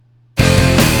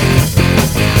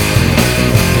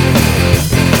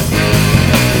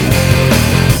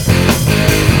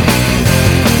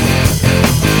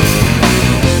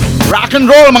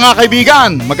roll mga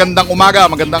kaibigan! Magandang umaga,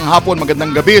 magandang hapon,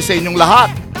 magandang gabi sa inyong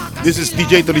lahat. This is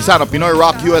DJ Tulisano, Pinoy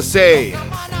Rock USA,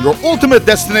 your ultimate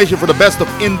destination for the best of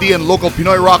indie and local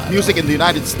Pinoy rock music in the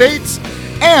United States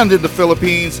and in the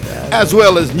Philippines, as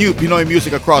well as new Pinoy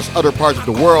music across other parts of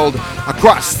the world,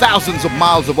 across thousands of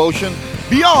miles of ocean,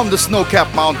 beyond the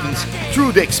snow-capped mountains,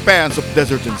 through the expanse of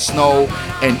desert and snow,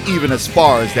 and even as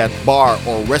far as that bar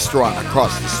or restaurant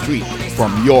across the street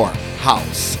from your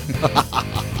house.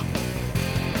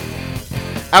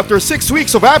 After 6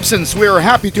 weeks of absence, we are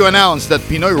happy to announce that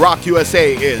Pinoy Rock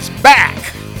USA is back!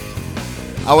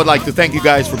 I would like to thank you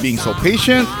guys for being so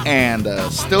patient and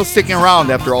still sticking around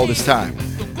after all this time.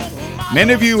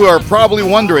 Many of you are probably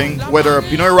wondering whether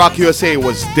Pinoy Rock USA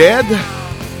was dead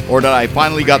or that I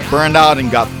finally got burned out and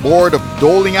got bored of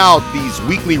doling out these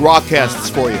weekly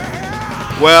rockcasts for you.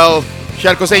 Well,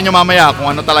 share ko sa inyo mamaya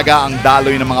kung ano talaga ang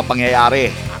daloy ng mga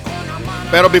pangyayari.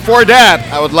 Pero before that,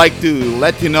 I would like to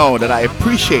let you know that I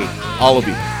appreciate all of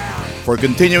you for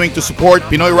continuing to support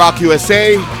Pinoy Rock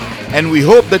USA, and we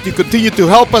hope that you continue to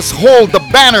help us hold the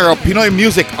banner of Pinoy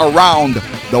music around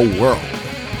the world.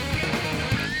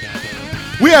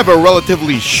 We have a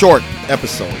relatively short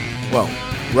episode. Well,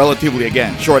 relatively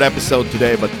again, short episode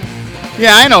today, but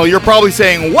yeah, I know, you're probably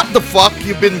saying, what the fuck?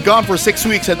 You've been gone for 6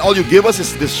 weeks and all you give us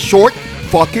is this short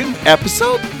fucking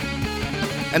episode?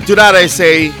 And to that I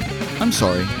say, I'm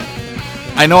sorry.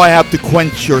 I know I have to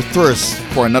quench your thirst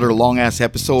for another long-ass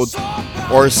episode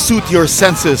or suit your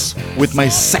senses with my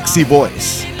sexy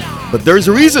voice. But there's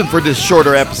a reason for this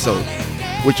shorter episode,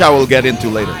 which I will get into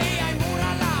later.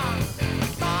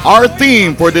 Our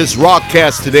theme for this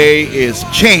rockcast today is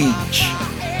change.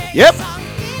 Yep,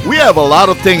 we have a lot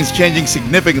of things changing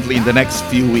significantly in the next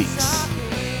few weeks.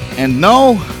 And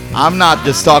no, I'm not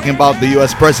just talking about the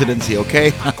US presidency,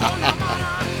 okay?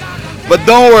 But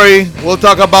don't worry, we'll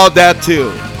talk about that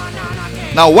too.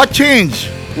 Now, what change?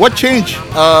 What change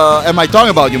am I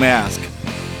talking about, you may ask?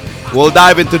 We'll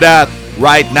dive into that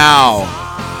right now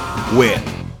with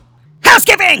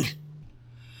housekeeping!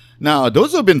 Now,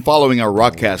 those who have been following our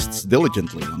rockcasts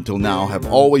diligently until now have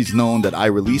always known that I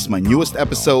release my newest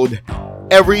episode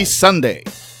every Sunday.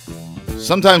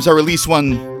 Sometimes I release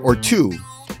one or two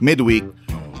midweek,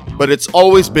 but it's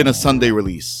always been a Sunday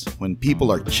release when people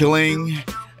are chilling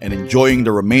and enjoying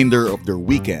the remainder of their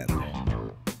weekend.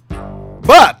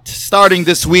 But starting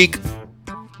this week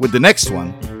with the next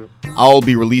one, I'll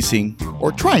be releasing,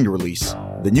 or trying to release,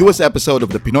 the newest episode of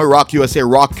the Pinoy Rock USA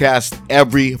Rockcast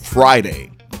every Friday.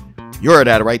 You heard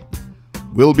that right?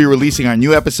 We'll be releasing our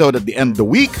new episode at the end of the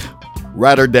week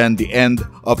rather than the end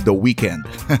of the weekend.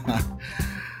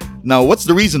 Now, what's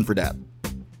the reason for that?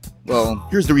 Well,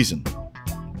 here's the reason.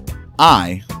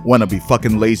 I want to be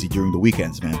fucking lazy during the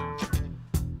weekends, man.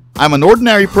 I'm an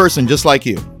ordinary person just like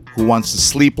you, who wants to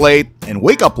sleep late and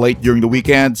wake up late during the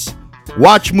weekends,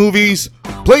 watch movies,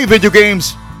 play video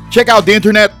games, check out the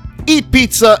internet, eat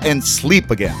pizza, and sleep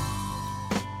again.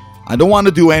 I don't want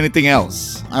to do anything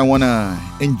else. I want to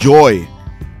enjoy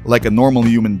like a normal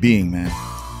human being, man.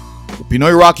 The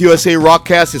Pinoy Rock USA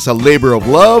Rockcast is a labor of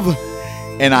love,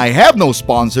 and I have no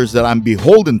sponsors that I'm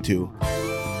beholden to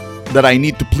that I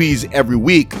need to please every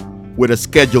week with a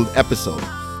scheduled episode.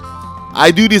 I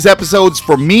do these episodes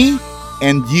for me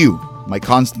and you, my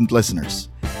constant listeners.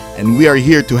 And we are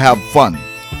here to have fun,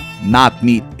 not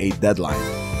meet a deadline.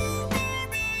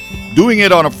 Doing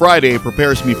it on a Friday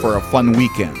prepares me for a fun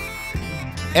weekend.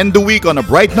 End the week on a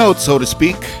bright note, so to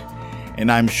speak. And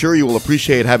I'm sure you will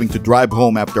appreciate having to drive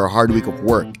home after a hard week of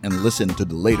work and listen to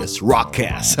the latest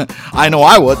rockcast. I know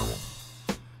I would.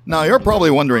 Now, you're probably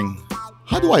wondering,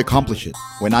 how do I accomplish it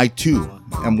when I too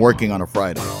am working on a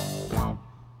Friday?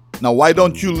 Now, why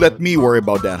don't you let me worry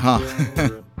about that, huh?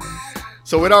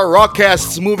 So with our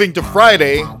rockcasts moving to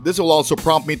Friday, this will also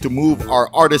prompt me to move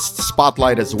our artist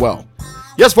spotlight as well.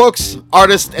 Yes, folks,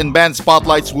 artist and band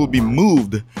spotlights will be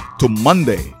moved to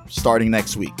Monday, starting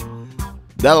next week.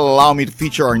 That'll allow me to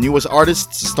feature our newest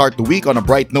artists to start the week on a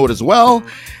bright note as well.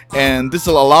 And this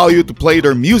will allow you to play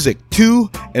their music to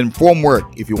and from work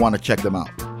if you want to check them out.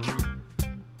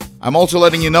 I'm also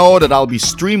letting you know that I'll be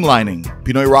streamlining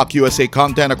Pinoy Rock USA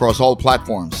content across all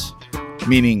platforms,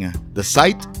 meaning the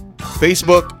site,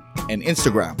 Facebook, and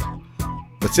Instagram.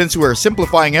 But since we're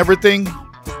simplifying everything,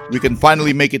 we can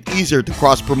finally make it easier to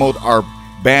cross-promote our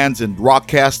bands and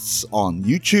rockcasts on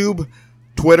YouTube,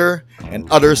 Twitter, and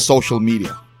other social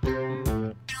media.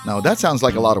 Now that sounds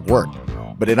like a lot of work,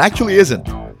 but it actually isn't.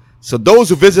 So those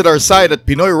who visit our site at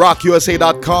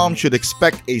PinoyRockUSA.com should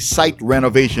expect a site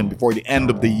renovation before the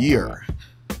end of the year.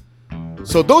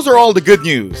 So those are all the good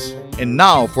news. And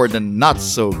now for the not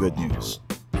so good news.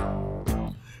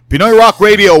 Pinoy Rock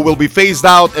Radio will be phased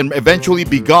out and eventually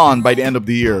be gone by the end of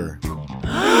the year.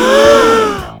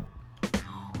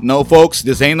 No, folks,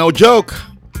 this ain't no joke.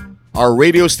 Our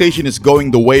radio station is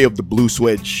going the way of the blue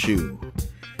suede shoe.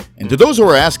 And to those who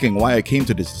are asking why I came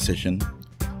to this decision,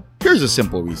 here's a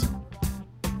simple reason.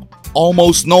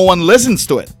 Almost no one listens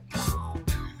to it.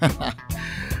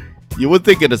 You would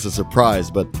think it is a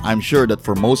surprise, but I'm sure that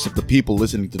for most of the people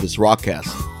listening to this rockcast,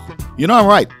 you know I'm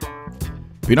right.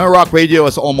 Pinoy Rock Radio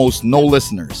has almost no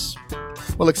listeners.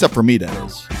 Well, except for me, that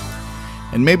is.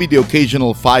 And maybe the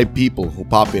occasional 5 people who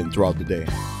pop in throughout the day.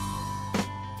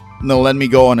 No, let me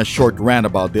go on a short rant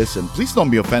about this, and please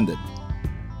don't be offended,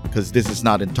 because this is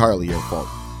not entirely your fault.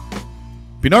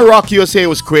 Pinoy Rock USA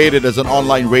was created as an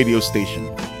online radio station.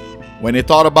 When I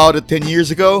thought about it 10 years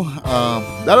ago,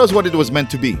 that was what it was meant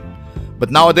to be.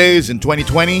 But nowadays, in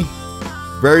 2020,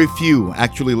 very few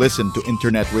actually listen to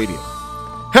internet radio.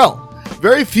 Hell,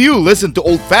 very few listen to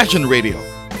old-fashioned radio.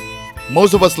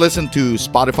 Most of us listen to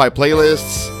Spotify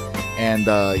playlists and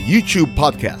YouTube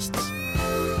podcasts.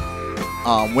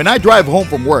 When I drive home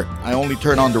from work, I only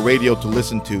turn on the radio to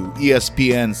listen to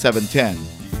ESPN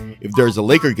 710 if there's a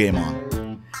Laker game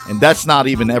on. And that's not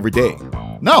even every day.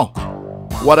 No.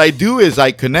 What I do is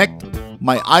I connect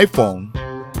my iPhone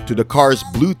to the car's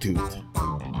Bluetooth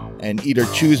and either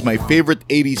choose my favorite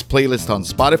 80s playlist on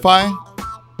Spotify,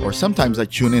 or sometimes I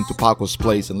tune in to Paco's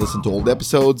Place and listen to old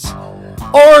episodes,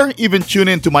 or even tune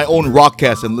in to my own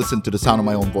rockcast and listen to the sound of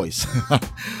my own voice.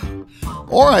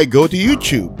 Or I go to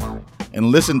YouTube and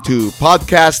listen to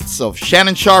podcasts of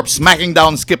Shannon Sharp smacking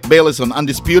down Skip Bayless on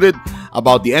Undisputed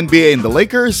about the NBA and the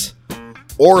Lakers,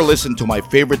 or listen to my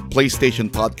favorite PlayStation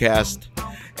podcast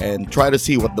and try to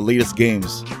see what the latest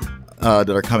games that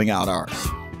are coming out are.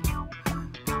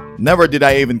 Never did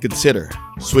I even consider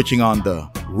switching on the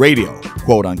radio,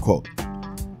 quote unquote.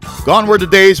 Gone were the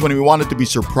days when we wanted to be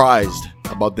surprised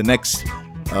about the next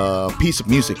piece of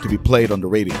music to be played on the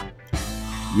radio.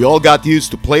 We all got used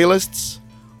to playlists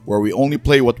where we only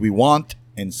play what we want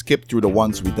and skip through the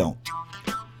ones we don't.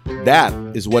 That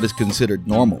is what is considered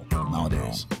normal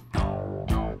nowadays.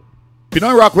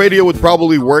 Pinoy Rock Radio would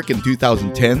probably work in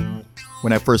 2010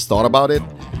 when I first thought about it,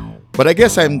 but I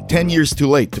guess I'm 10 years too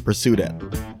late to pursue that.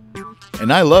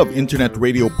 And I love internet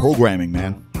radio programming,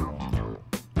 man.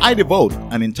 I devote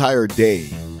an entire day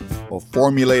of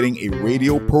formulating a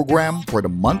radio program for the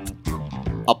month,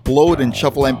 upload and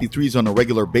shuffle MP3s on a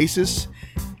regular basis,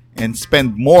 and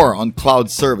spend more on cloud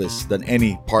service than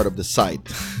any part of the site.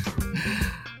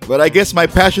 But I guess my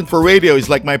passion for radio is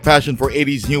like my passion for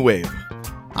 80s new wave.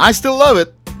 I still love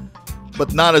it,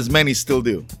 but not as many still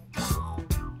do.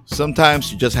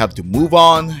 Sometimes you just have to move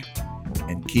on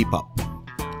and keep up.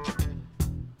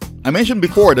 I mentioned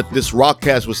before that this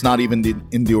rockcast was not even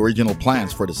in the original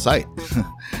plans for the site.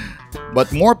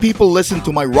 But more people listen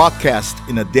to my rockcast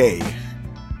in a day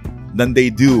than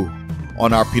they do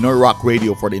on our Pinoy Rock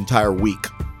Radio for the entire week.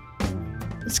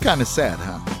 It's kind of sad,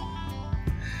 huh?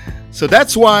 So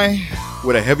that's why,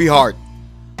 with a heavy heart,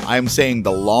 I am saying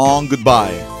the long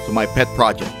goodbye to my pet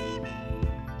project.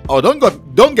 Oh,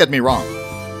 don't get me wrong.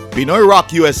 Pinoy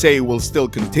Rock USA will still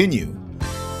continue,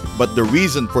 but the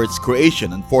reason for its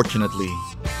creation, unfortunately,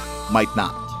 might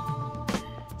not.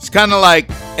 It's kind of like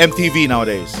MTV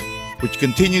nowadays, which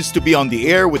continues to be on the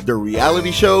air with their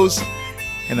reality shows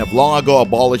and have long ago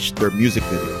abolished their music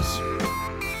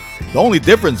videos. The only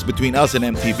difference between us and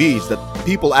MTV is that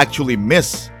people actually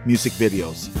miss music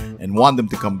videos and want them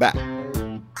to come back.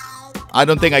 I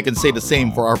don't think I can say the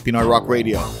same for our Pinoy Rock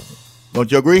Radio.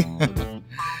 Don't you agree?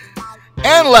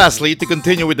 And lastly, to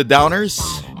continue with the downers,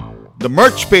 the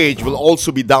merch page will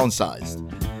also be downsized.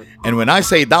 And when I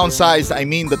say downsized, I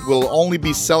mean that we'll only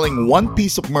be selling one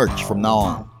piece of merch from now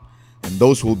on. And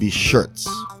those will be shirts.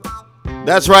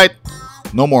 That's right.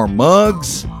 No more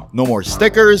mugs, no more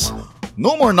stickers,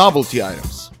 no more novelty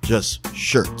items. Just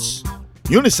shirts.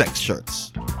 Unisex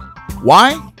shirts.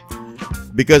 Why?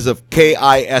 Because of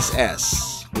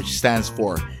KISS, which stands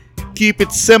for Keep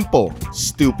It Simple,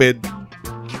 Stupid.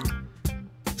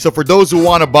 So for those who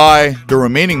want to buy the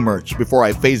remaining merch before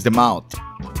I phase them out,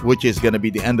 which is going to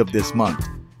be the end of this month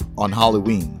on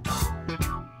Halloween,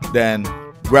 then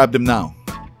grab them now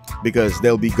because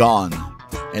they'll be gone,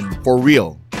 and for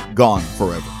real, gone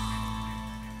forever.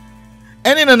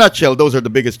 And in a nutshell, those are the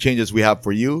biggest changes we have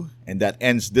for you, and that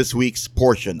ends this week's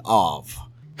portion of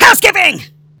Housekeeping!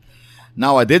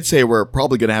 Now, I did say we're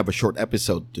probably going to have a short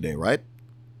episode today, right?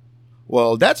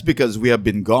 Well, that's because we have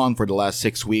been gone for the last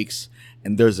 6 weeks,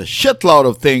 and there's a shitload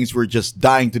of things we're just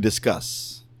dying to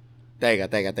discuss.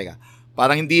 Teka.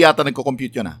 Parang hindi yata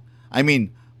nagko-compute yun ah. I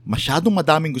mean, masyadong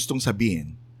madaming gustong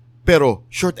sabihin, pero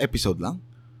short episode lang?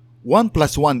 1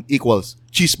 plus 1 equals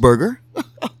cheeseburger?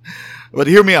 But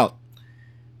hear me out.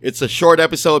 It's a short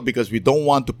episode because we don't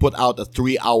want to put out a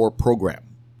 3-hour program.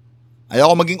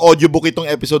 Ayoko maging audiobook itong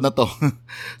episode na to.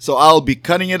 So I'll be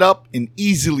cutting it up in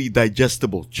easily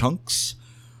digestible chunks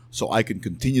so I can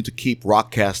continue to keep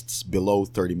Rockcasts below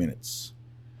 30 minutes.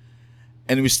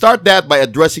 And we start that by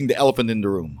addressing the elephant in the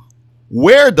room.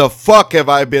 Where the fuck have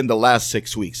I been the last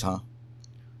 6 weeks, huh?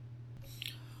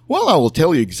 Well, I will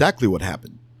tell you exactly what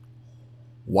happened.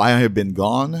 Why I have been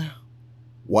gone,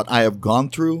 what I have gone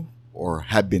through or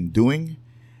have been doing,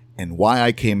 and why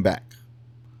I came back.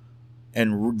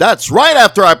 And that's right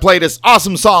after I play this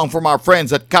awesome song from our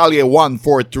friends at Kalye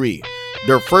 143.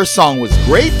 Their first song was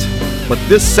great, but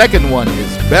this second one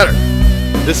is better.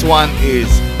 This one is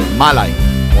Malay,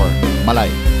 or Malay,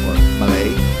 or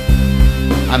Malay.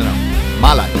 I don't know.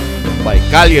 Malay by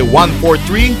Kalye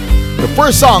 143. The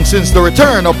first song since the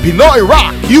return of Pinoy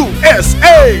Rock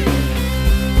USA.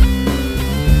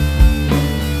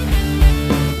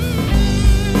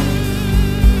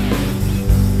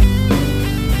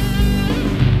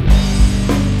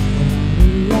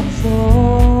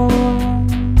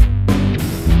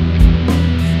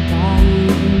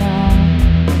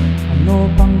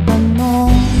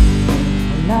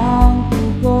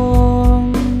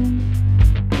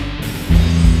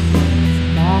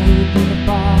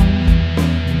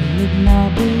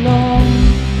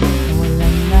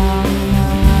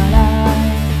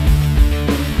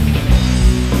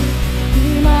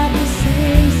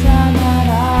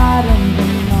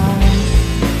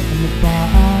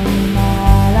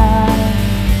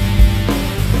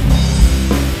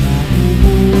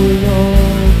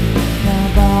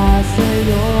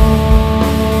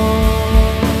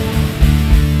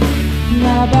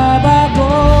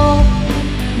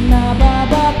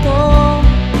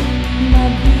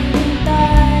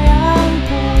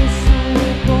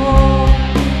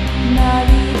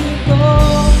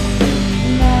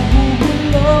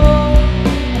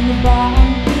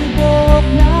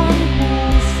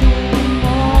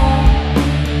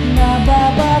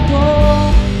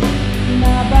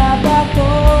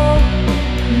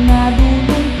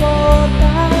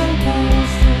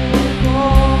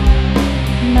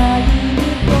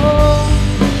 Nalilito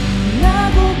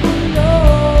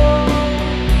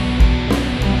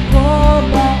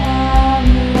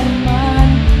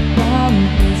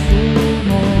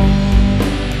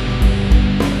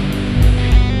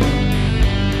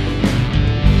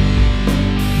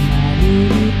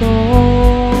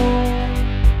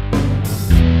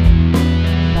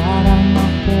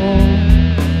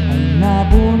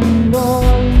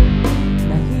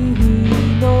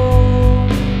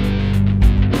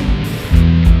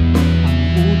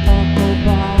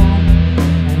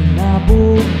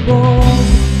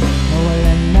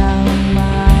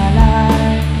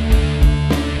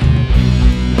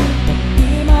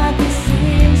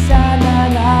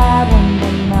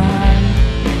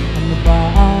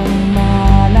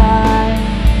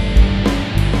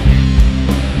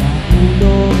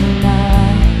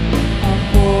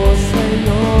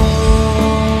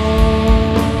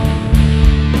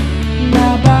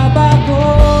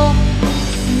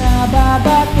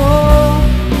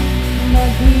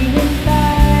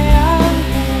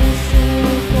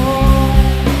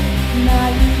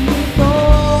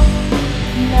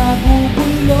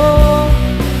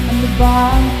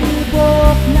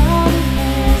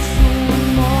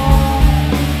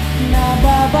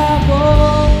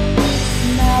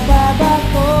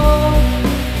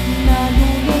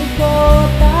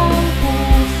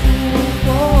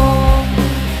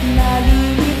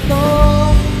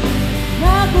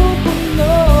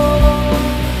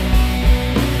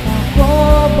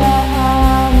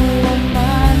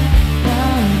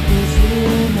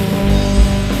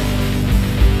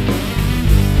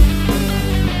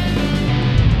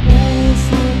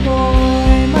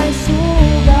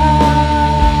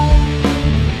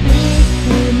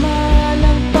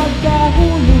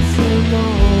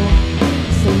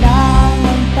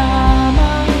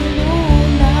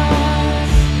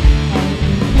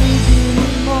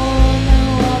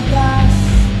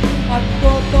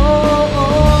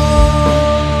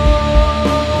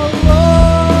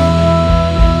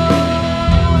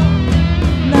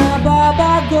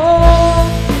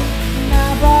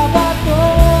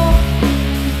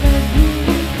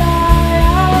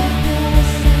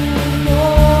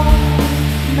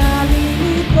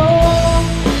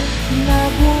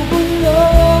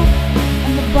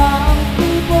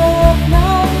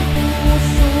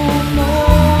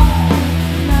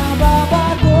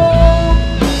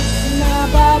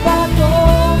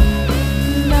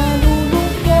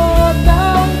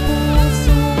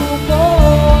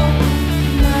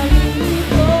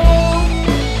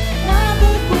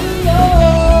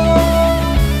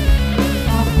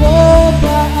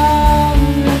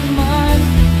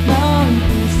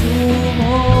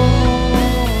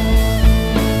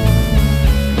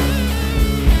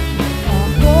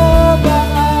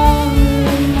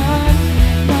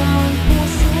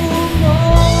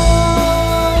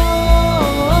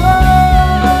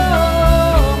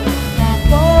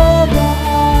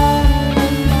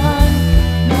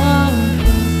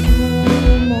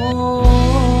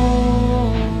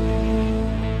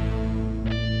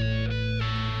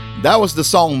That was the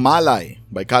song Malay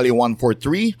by Kali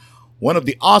 143, one of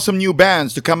the awesome new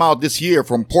bands to come out this year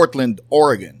from Portland,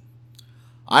 Oregon.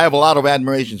 I have a lot of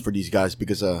admirations for these guys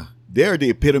because they're the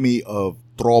epitome of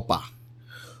tropa,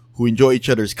 who enjoy each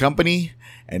other's company,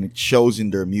 and it shows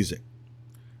in their music.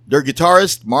 Their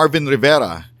guitarist, Marvin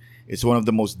Rivera, is one of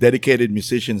the most dedicated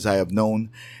musicians I have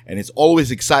known, and is always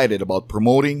excited about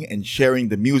promoting and sharing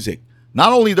the music,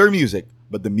 not only their music,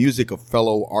 but the music of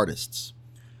fellow artists.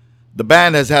 The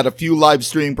band has had a few live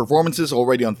streaming performances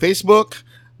already on Facebook.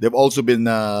 They've also been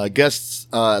guests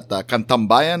at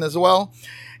Kantambayan as well,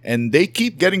 and they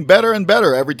keep getting better and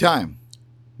better every time.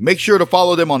 Make sure to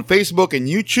follow them on Facebook and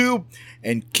YouTube,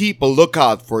 and keep a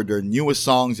lookout for their newest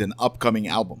songs and upcoming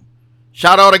album.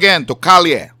 Shout out again to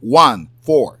Kalye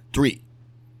 143.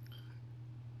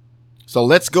 So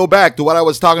let's go back to what I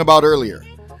was talking about earlier.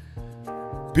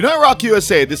 Pinoy Rock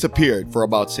USA disappeared for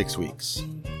about 6 weeks.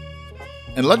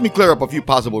 And let me clear up a few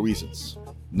possible reasons.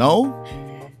 No,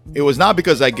 it was not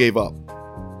because I gave up.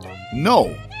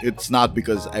 No, it's not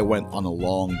because I went on a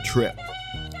long trip.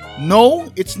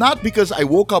 No, it's not because I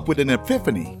woke up with an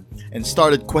epiphany and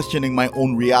started questioning my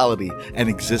own reality and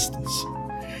existence.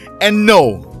 And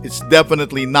no, it's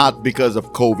definitely not because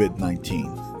of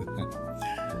COVID-19.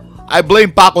 I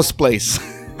blame Paco's Place.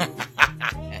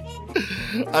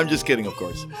 I'm just kidding, of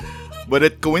course. But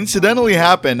it coincidentally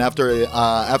happened after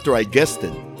I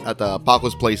guested at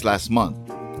Paco's Place last month.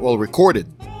 Well, recorded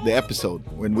the episode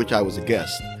in which I was a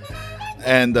guest.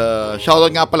 And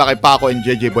shoutout nga pala kay Paco and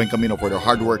JJ Buen Camino for their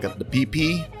hard work at the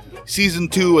PP. Season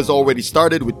 2 has already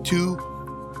started with 3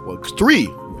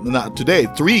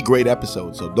 great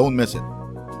episodes, so don't miss it.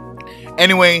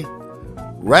 Anyway,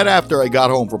 right after I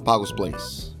got home from Paco's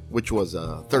Place, which was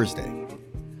Thursday,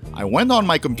 I went on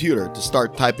my computer to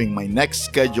start typing my next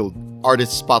scheduled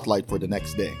artist spotlight for the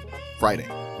next day, Friday.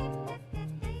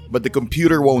 But the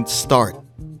computer won't start.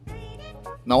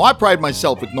 Now, I pride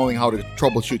myself with knowing how to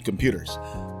troubleshoot computers,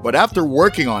 but after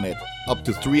working on it up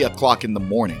to 3 o'clock in the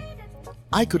morning,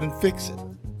 I couldn't fix it.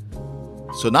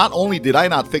 So not only did I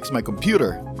not fix my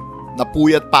computer,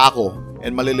 napuyat pa ako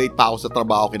and malilate pa ako sa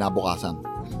trabaho kinabukasan.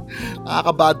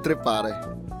 Nakaka-bad trip, pare.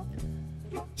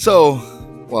 So,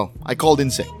 I called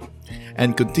in sick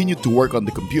and continued to work on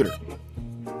the computer.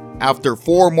 After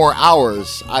 4 more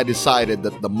hours, I decided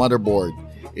that the motherboard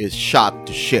is shot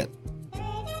to shit.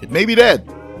 It may be dead,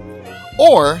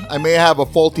 or I may have a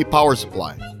faulty power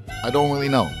supply. I don't really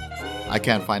know. I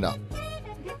can't find out.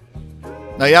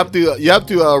 Now you have to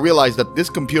realize that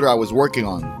this computer I was working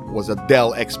on was a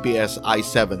Dell XPS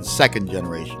i7 second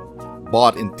generation,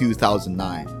 bought in 2009.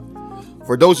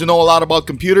 For those who know a lot about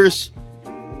computers,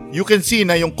 you can see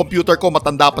na yung computer ko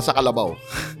matanda pa sa kalabaw.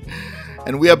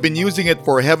 And we have been using it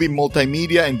for heavy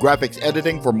multimedia and graphics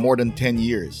editing for more than 10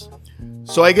 years.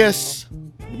 So I guess,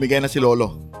 bumigay na si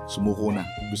Lolo. Sumuko na.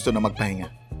 Gusto na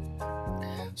magpahinga.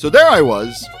 So there I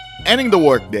was, ending the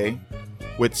workday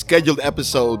with scheduled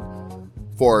episode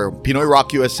for Pinoy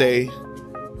Rock USA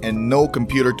and no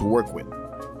computer to work with.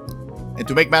 And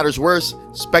to make matters worse,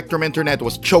 Spectrum Internet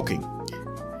was choking.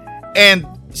 And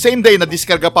same day,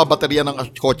 na-discarga pa baterya ng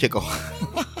kotse ko.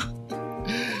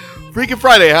 Freaky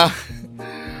Friday, ha?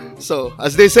 So,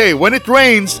 as they say, when it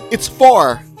rains, it's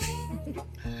for.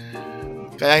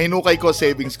 Kaya hinukay ko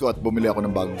savings ko at bumili ako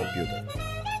ng bagong computer.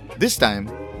 This time,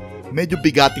 medyo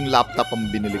bigating laptop ang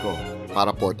binili ko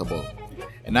para portable.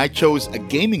 And I chose a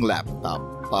gaming laptop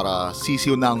para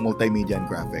sisiw na ang multimedia and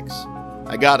graphics.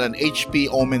 I got an HP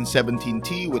Omen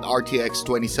 17T with RTX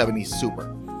 2070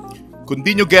 Super. Kung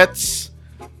di nyo gets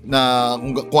na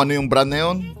kung ano yung brand na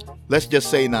yun, let's just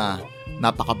say na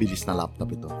napakabilis na laptop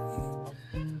ito.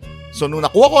 So nung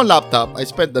nakuha ko ang laptop, I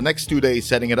spent the next 2 days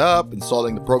setting it up,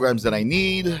 installing the programs that I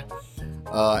need.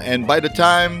 And by the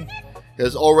time, it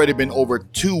has already been over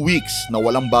 2 weeks na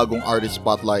walang bagong artist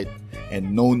spotlight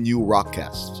and no new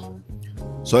rockcast.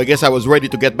 So I guess I was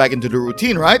ready to get back into the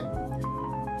routine, right?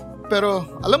 Pero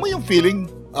alam mo yung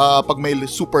feeling pag may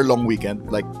super long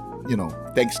weekend, like, you know,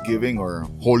 Thanksgiving or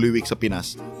Holy Week sa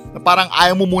Pinas, na parang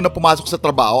ayaw mo muna pumasok sa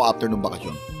trabaho after ng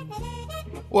bakasyon.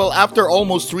 Well, after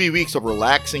almost 3 weeks of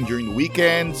relaxing during the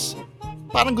weekends,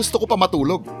 parang gusto ko pa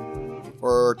matulog.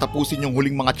 Or tapusin yung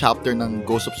huling mga chapter ng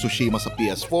Ghost of Tsushima sa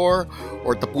PS4.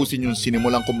 Or tapusin yung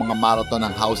sinimulan kong mga marathon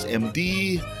ng House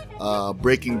MD,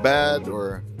 Breaking Bad,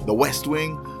 or The West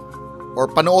Wing.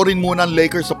 Or panoorin muna ang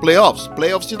Lakers sa playoffs.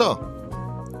 Playoffs ito.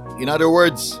 In other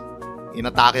words,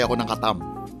 inatake ako ng katam.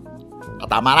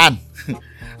 Katamaran!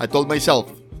 I told myself,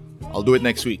 I'll do it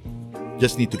next week.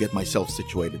 Just need to get myself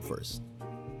situated first.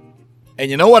 And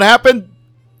you know what happened?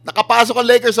 Nakapasok ang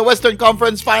Lakers sa Western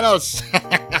Conference Finals.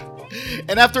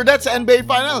 And after that, sa NBA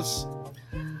Finals.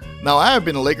 Now, I have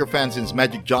been a Laker fan since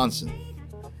Magic Johnson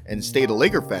and stayed a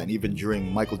Laker fan even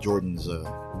during Michael Jordan's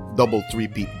double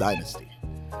three-peat dynasty.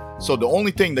 So the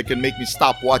only thing that can make me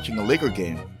stop watching a Laker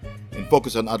game and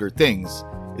focus on other things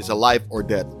is a life or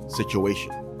death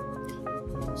situation.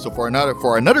 So for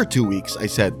another 2 weeks, I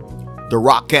said, the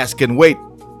Rockcast can wait.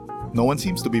 No one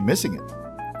seems to be missing it.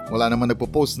 Wala naman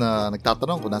nagpo-post na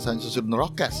nagtatanong kung nasaan yung susunod na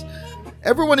Rockcast.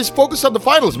 Everyone is focused on the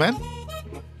finals, man.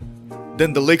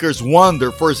 Then the Lakers won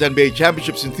their first NBA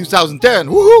championship in 2010.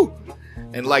 Woohoo!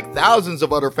 And like thousands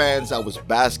of other fans, I was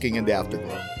basking in the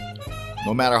afterglow.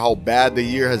 No matter how bad the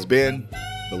year has been,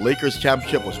 the Lakers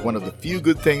championship was one of the few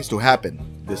good things to happen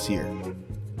this year.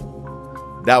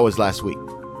 That was last week.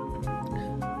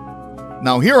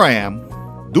 Now here I am,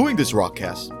 doing this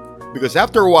Rockcast, because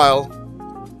after a while,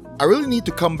 I really need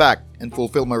to come back and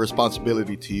fulfill my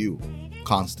responsibility to you,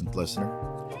 constant listener,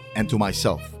 and to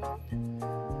myself.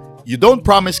 You don't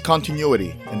promise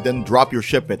continuity and then drop your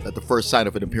shipment at the first sign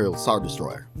of an Imperial Star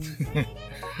Destroyer.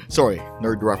 Sorry,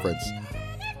 nerd reference.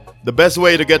 The best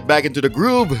way to get back into the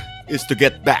groove is to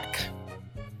get back.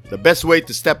 The best way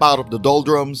to step out of the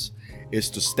doldrums is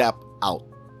to step out.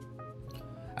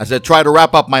 As I try to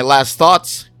wrap up my last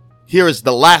thoughts, here is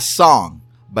the last song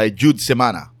by Jude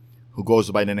Semana, who goes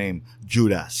by the name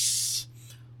Judas.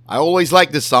 I always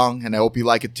like this song, and I hope you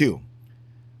like it too.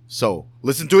 So,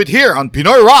 listen to it here on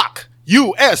Pinoy Rock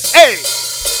USA!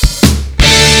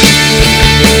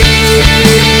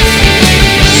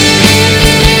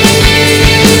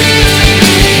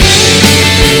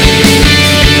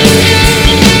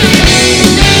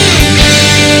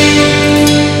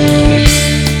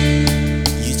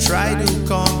 You try to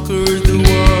conquer the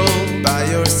world by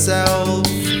yourself.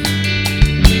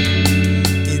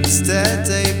 Instead,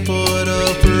 they put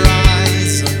a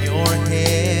price on your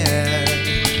head.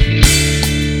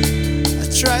 I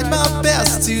tried my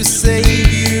best to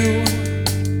save you.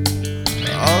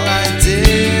 All I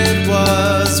did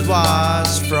was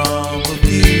watch from a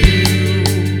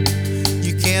view.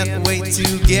 You can't wait to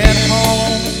get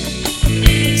home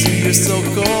to your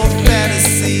so-called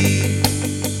fantasy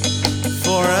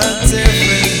for a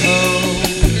different hope,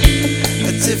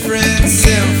 a different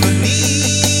symphony.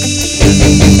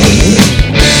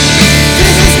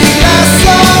 This is the last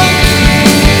song.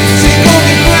 Take all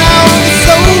the ground, it's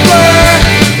over.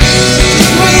 Just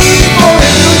wait for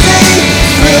a new day,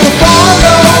 will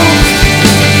follow.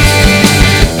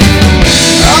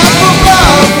 Up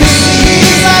above, we see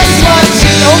his eyes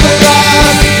watching over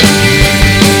us.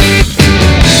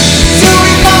 To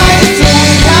remind that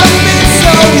we have been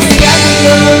so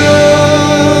scandalous.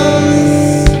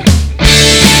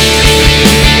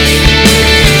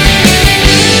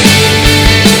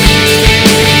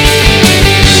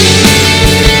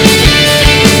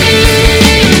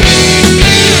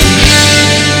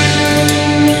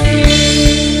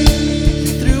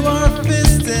 Threw our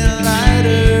fists and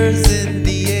lighters in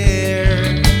the air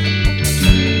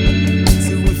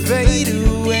till we fade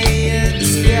away and the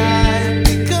sky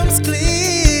becomes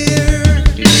clear.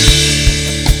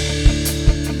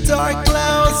 Dark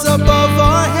clouds above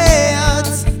our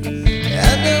heads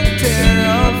and a pair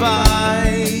of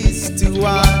eyes to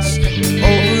watch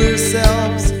over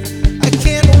ourselves. I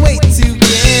can't wait to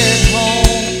get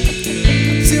home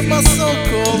to my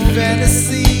so-called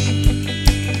fantasy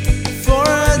for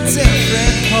a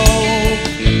different hope,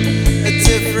 a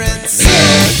different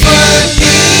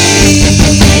symphony.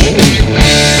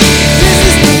 This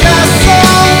is the last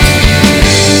song.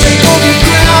 Take all the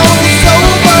ground, it's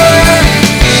over.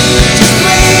 Just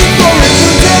wait for a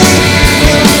new day,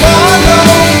 will follow.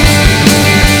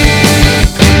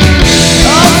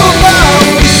 Up above,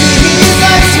 we see his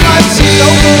eyes watching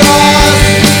over us.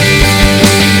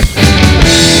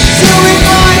 To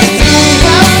remind we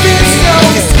have been so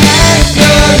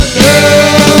scandalous.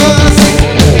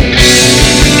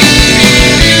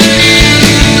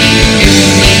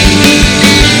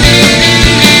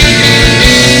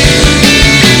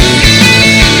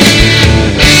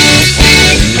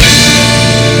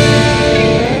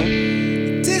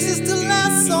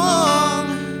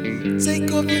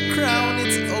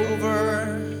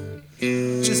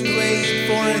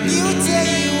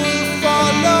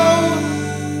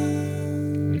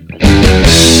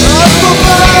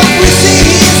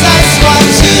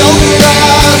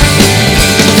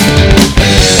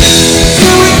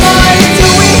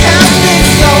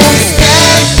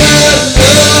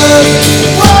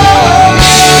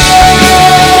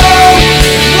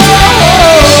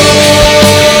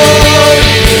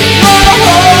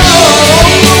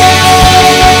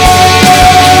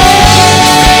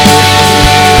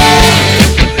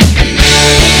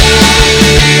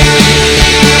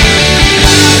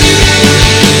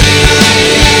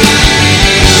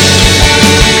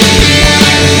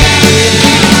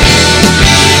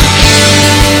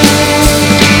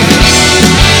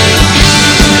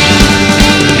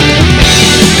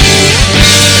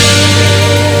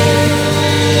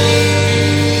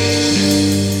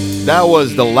 That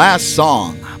was the last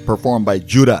song performed by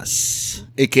Judas,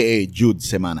 aka Jude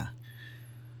Semana.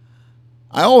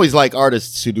 I always like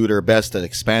artists who do their best at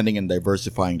expanding and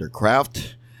diversifying their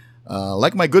craft.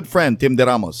 Like my good friend Tim De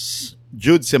Ramos,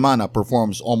 Jude Semana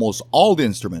performs almost all the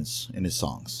instruments in his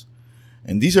songs.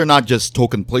 And these are not just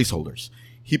token placeholders.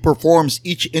 He performs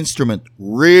each instrument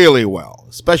really well,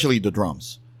 especially the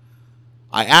drums.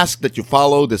 I ask that you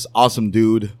follow this awesome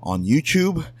dude on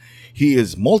YouTube. He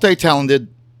is multi-talented,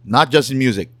 not just in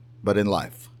music, but in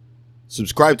life.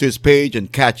 Subscribe to his page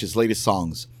and catch his latest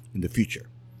songs in the future.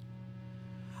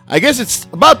 I guess it's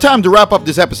about time to wrap up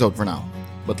this episode for now.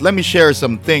 But let me share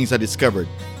some things I discovered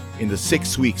in the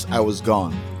 6 weeks I was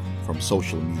gone from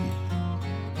social media.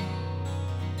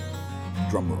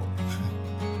 Drum roll.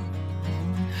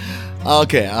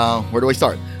 Okay, where do I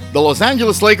start? The Los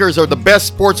Angeles Lakers are the best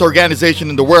sports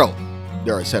organization in the world.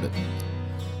 There, I said it.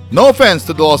 No offense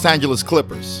to the Los Angeles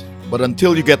Clippers, but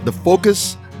until you get the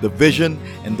focus, the vision,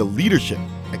 and the leadership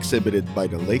exhibited by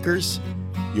the Lakers,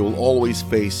 you will always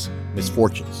face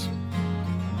misfortunes.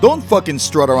 Don't fucking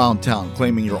strut around town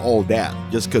claiming you're all that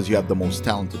just because you have the most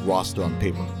talented roster on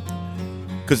paper.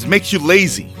 Because it makes you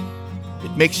lazy,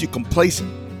 it makes you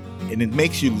complacent, and it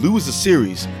makes you lose a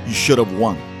series you should have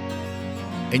won.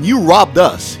 And you robbed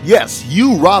us, yes,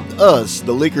 you robbed us,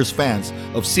 the Lakers fans,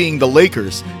 of seeing the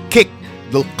Lakers kick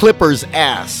the Clippers'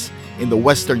 ass in the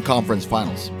Western Conference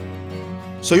Finals.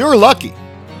 So you're lucky,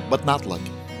 but not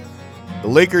lucky. The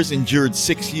Lakers endured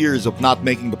 6 years of not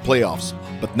making the playoffs,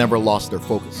 but never lost their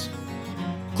focus.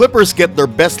 Clippers get their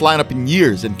best lineup in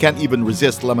years and can't even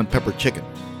resist lemon pepper chicken.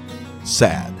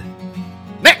 Sad.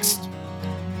 Next!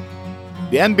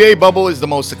 The NBA bubble is the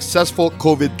most successful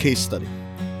COVID case study.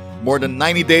 More than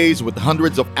 90 days with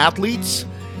hundreds of athletes,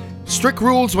 strict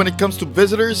rules when it comes to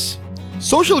visitors,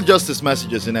 social justice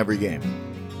messages in every game,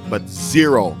 but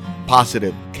 0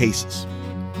 positive cases.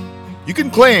 You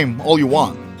can claim all you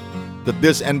want that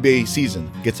this NBA season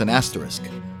gets an asterisk,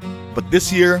 but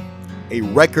this year, a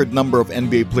record number of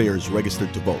NBA players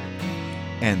registered to vote.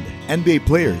 And NBA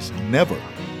players never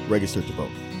registered to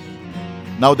vote.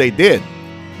 Now they did,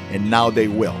 and now they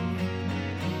will.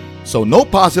 So no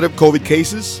positive COVID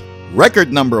cases,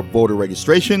 record number of voter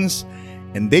registrations,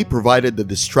 and they provided the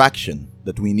distraction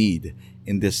that we need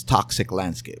in this toxic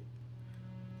landscape.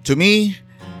 To me,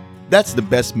 that's the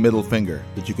best middle finger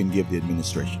that you can give the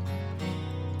administration.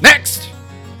 Next!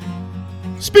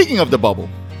 Speaking of the bubble,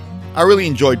 I really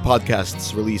enjoyed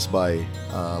podcasts released by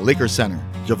Lakers center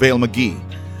JaVale McGee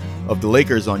of the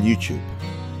Lakers on YouTube.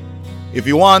 If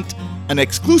you want an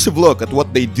exclusive look at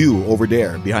what they do over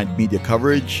there behind media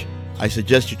coverage, I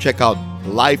suggest you check out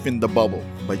Life in the Bubble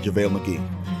by JaVale McGee.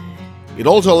 It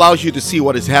also allows you to see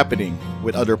what is happening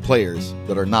with other players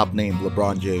that are not named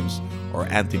LeBron James or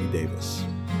Anthony Davis.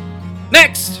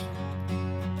 Next!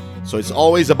 So it's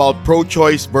always about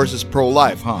pro-choice versus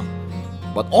pro-life, huh?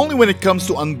 But only when it comes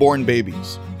to unborn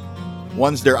babies.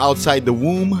 Once they're outside the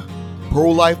womb,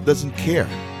 pro-life doesn't care.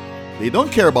 They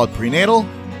don't care about prenatal,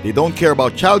 they don't care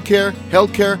about childcare,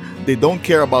 healthcare, they don't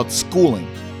care about schooling.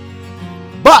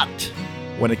 But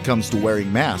when it comes to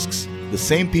wearing masks, the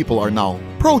same people are now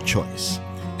pro-choice,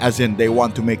 as in they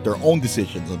want to make their own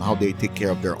decisions on how they take care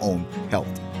of their own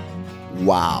health.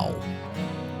 Wow.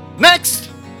 Next!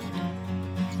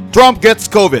 Trump gets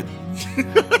COVID.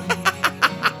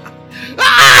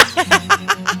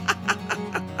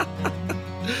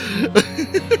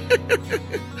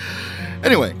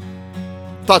 Anyway,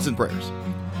 thoughts and prayers.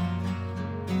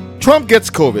 Trump gets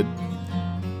COVID,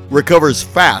 recovers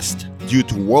fast due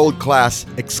to world-class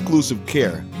exclusive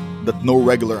care that no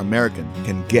regular American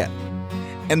can get,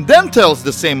 and then tells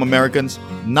the same Americans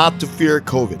not to fear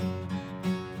COVID.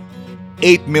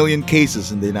 8 million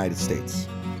cases in the United States.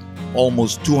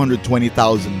 Almost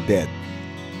 220,000 dead.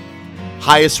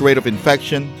 Highest rate of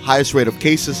infection, highest rate of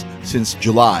cases since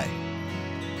July.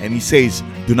 And he says,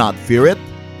 do not fear it.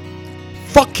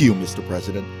 Fuck you, Mr.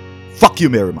 President. Fuck you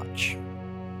very much.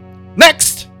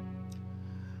 Next!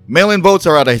 Mail-in votes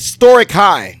are at a historic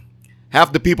high.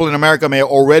 Half the people in America may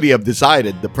already have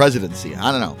decided the presidency.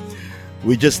 I don't know.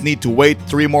 We just need to wait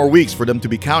 3 more weeks for them to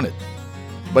be counted.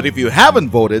 But if you haven't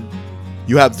voted,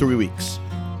 you have 3 weeks.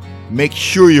 Make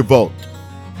sure you vote.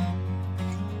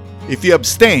 If you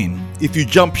abstain, if you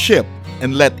jump ship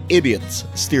and let idiots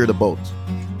steer the boat,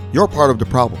 you're part of the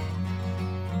problem.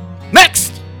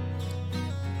 Next!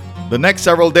 The next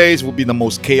several days will be the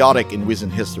most chaotic in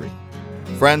recent history.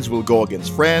 Friends will go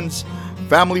against friends,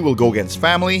 family will go against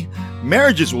family,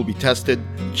 marriages will be tested,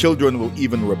 children will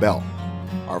even rebel.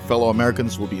 Our fellow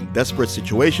Americans will be in desperate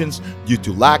situations due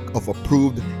to lack of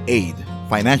approved aid,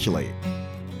 financial aid.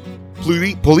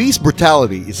 Police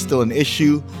brutality is still an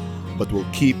issue, but will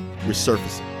keep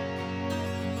resurfacing.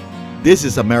 This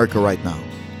is America right now.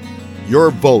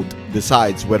 Your vote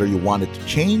decides whether you want it to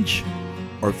change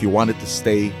or if you want it to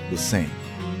stay the same.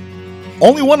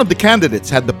 Only one of the candidates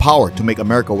had the power to make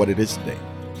America what it is today.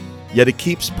 Yet it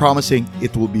keeps promising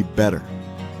it will be better.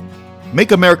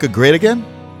 Make America great again?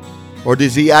 Or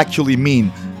does he actually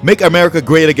mean make America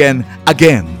great again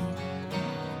again?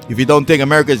 If you don't think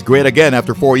America is great again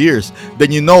after 4 years,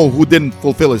 then you know who didn't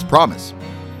fulfill his promise.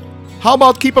 How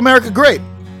about keep America great?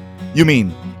 You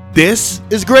mean this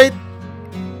is great?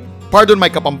 Pardon my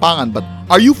kapampangan, but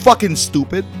are you fucking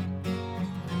stupid?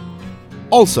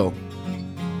 Also,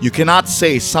 you cannot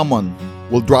say someone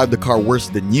will drive the car worse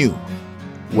than you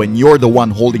when you're the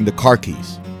one holding the car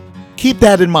keys. Keep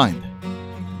that in mind.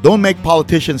 Don't make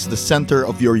politicians the center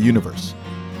of your universe.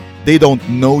 They don't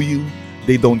know you,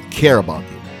 they don't care about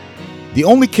you. They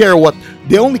only care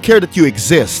that you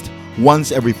exist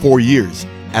once every 4 years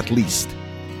at least.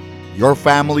 Your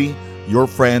family, your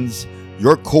friends,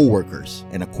 your co-workers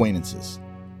and acquaintances.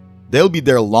 They'll be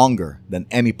there longer than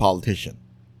any politician,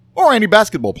 or any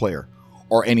basketball player,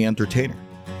 or any entertainer.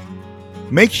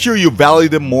 Make sure you value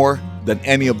them more than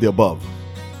any of the above.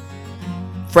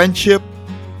 Friendship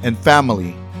and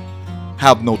family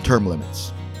have no term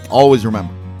limits. Always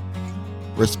remember.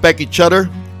 Respect each other,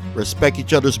 respect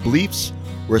each other's beliefs,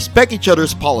 respect each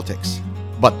other's politics.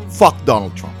 But fuck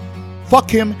Donald Trump. Fuck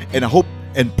him, and I hope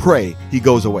and pray he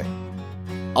goes away.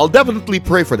 I'll definitely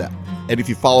pray for that. And if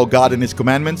you follow God and His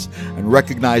commandments and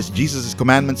recognize Jesus'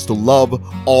 commandments to love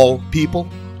all people,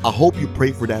 I hope you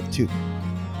pray for that too.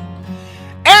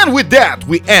 And with that,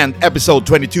 we end episode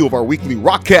 22 of our weekly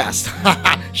Rockcast.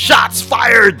 Shots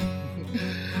fired!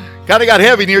 Kinda got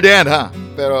heavy near the end, huh?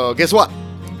 Pero guess what?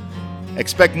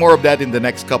 Expect more of that in the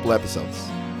next couple episodes.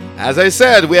 As I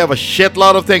said, we have a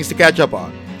shitload of things to catch up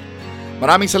on.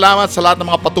 Maraming salamat sa lahat ng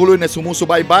mga patuloy na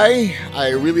sumusubaybay.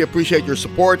 I really appreciate your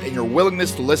support and your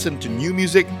willingness to listen to new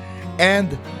music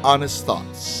and honest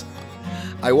thoughts.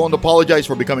 I won't apologize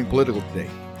for becoming political today.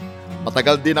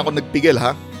 Matagal din ako nagpigil,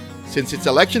 ha? Since it's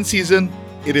election season,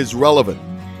 it is relevant.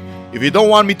 If you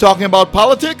don't want me talking about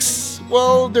politics,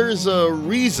 well, there's a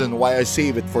reason why I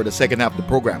save it for the second half of the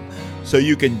program, so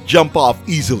you can jump off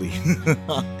easily.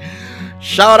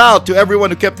 Shout out to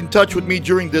everyone who kept in touch with me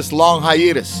during this long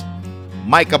hiatus.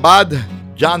 Mike Abad,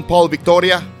 John Paul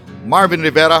Victoria, Marvin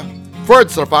Rivera, Ferd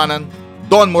Sarfanan,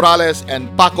 Don Morales, and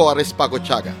Paco Arespaco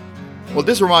Chaga. Well,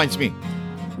 this reminds me,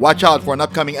 watch out for an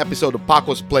upcoming episode of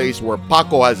Paco's Place where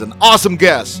Paco has an awesome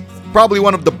guest, probably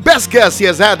one of the best guests he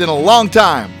has had in a long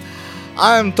time.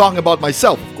 I'm talking about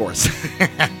myself, of course.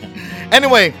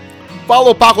 Anyway,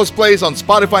 follow Paco's Place on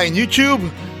Spotify and YouTube.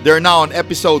 They're now on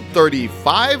episode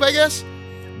 35, I guess.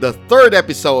 The third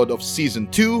episode of season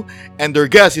 2, and their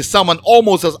guest is someone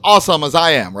almost as awesome as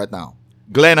I am right now,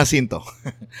 Glenn Jacinto.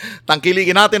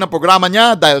 Tangkiligin natin ang programa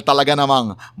niya dahil talaga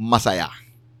namang masaya.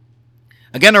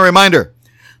 Again, a reminder,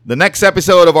 the next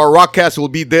episode of our Rockcast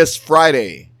will be this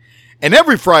Friday. And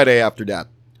every Friday after that,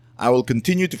 I will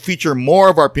continue to feature more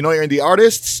of our Pinoy indie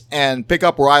artists and pick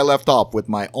up where I left off with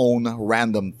my own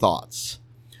random thoughts.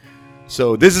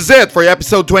 So this is it for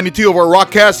episode 22 of our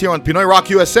Rockcast here on Pinoy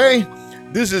Rock USA.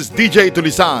 This is DJ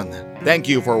Tulisan. Thank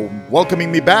you for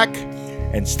welcoming me back,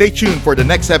 and stay tuned for the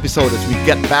next episode as we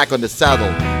get back on the saddle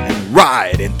and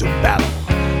ride into battle.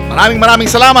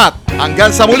 Maraming salamat.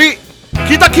 Hanggang sa muli.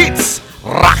 Kita-kits.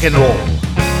 Rock and roll.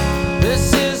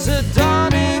 This is the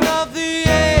dawning of the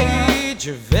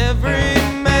age of every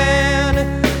man.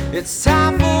 It's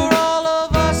time for all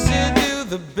of us to do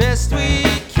the best we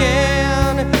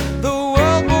can. The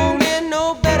world won't get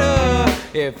no better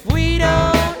if we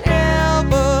don't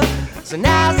help her. So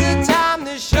now's the time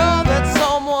to show that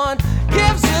someone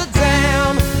gives a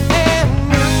damn and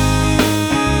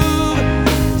move.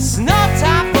 It's no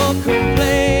time for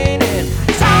complaining.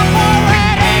 Time for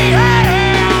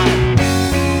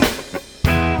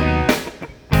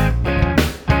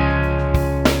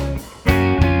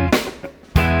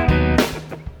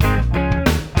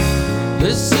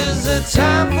This is a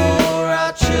time for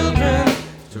our children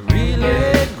to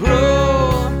really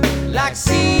grow like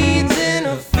seeds in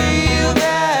a field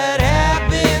that have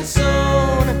been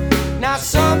sown. Now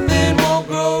something won't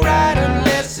grow right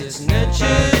unless it's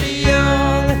nurtured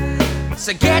young.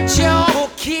 So get your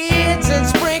kids and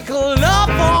sprinkle love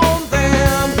on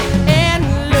them and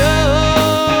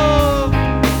love.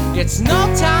 It's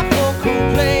no time for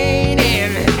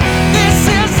complaining. This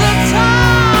is the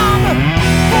time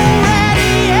for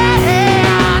radiant.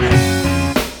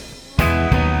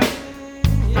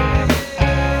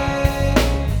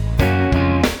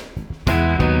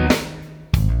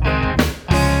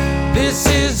 This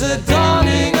is the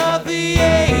dawning of the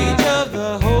age of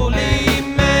the holy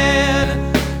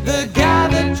man, the guy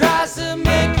that tries to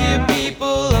make you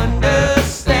people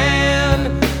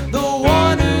understand, the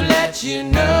one who lets you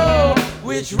know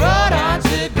which road on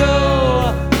to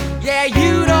go. Yeah,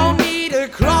 you don't need a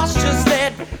cross, just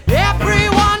let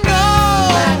everyone know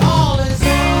that all is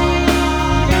one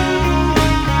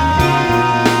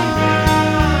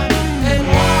and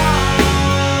one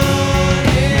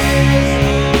is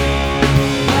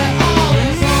that all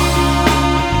is one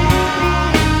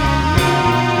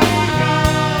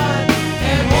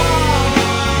and one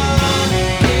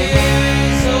is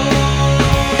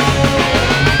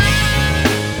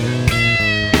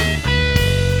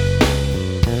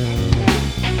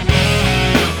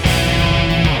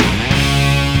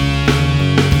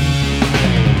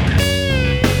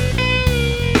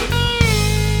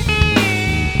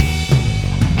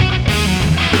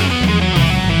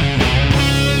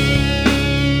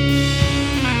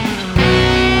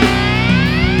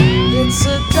It's a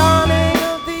dawning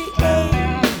of the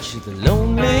age of the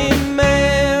lonely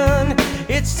man.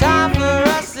 It's time for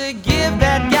us to give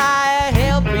that guy a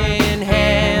helping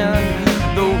hand.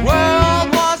 The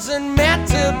world wasn't meant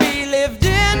to be lived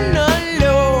in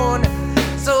alone,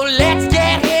 so let's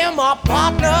get him a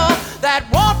partner that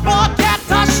won't forget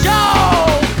the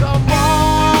show. Come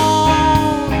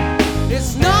on,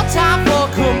 it's no time for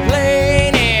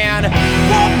complaining.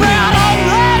 We're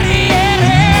already in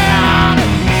hand.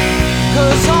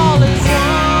 'Cause all is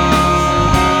one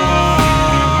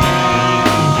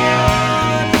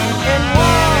and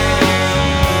one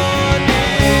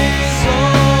is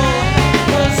all.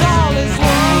 'Cause all is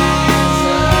one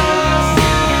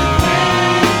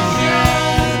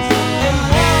and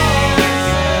one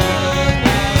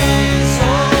is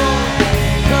all.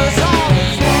 'Cause all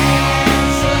is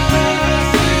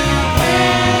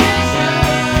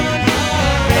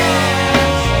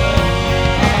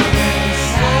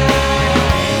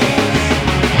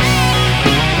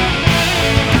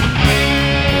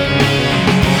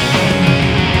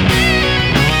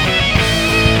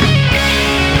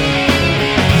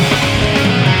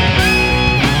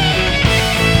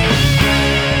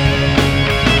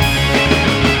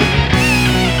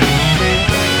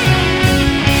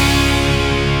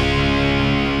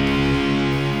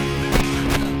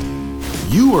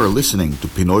You are listening to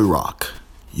Pinoy Rock,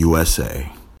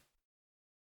 USA.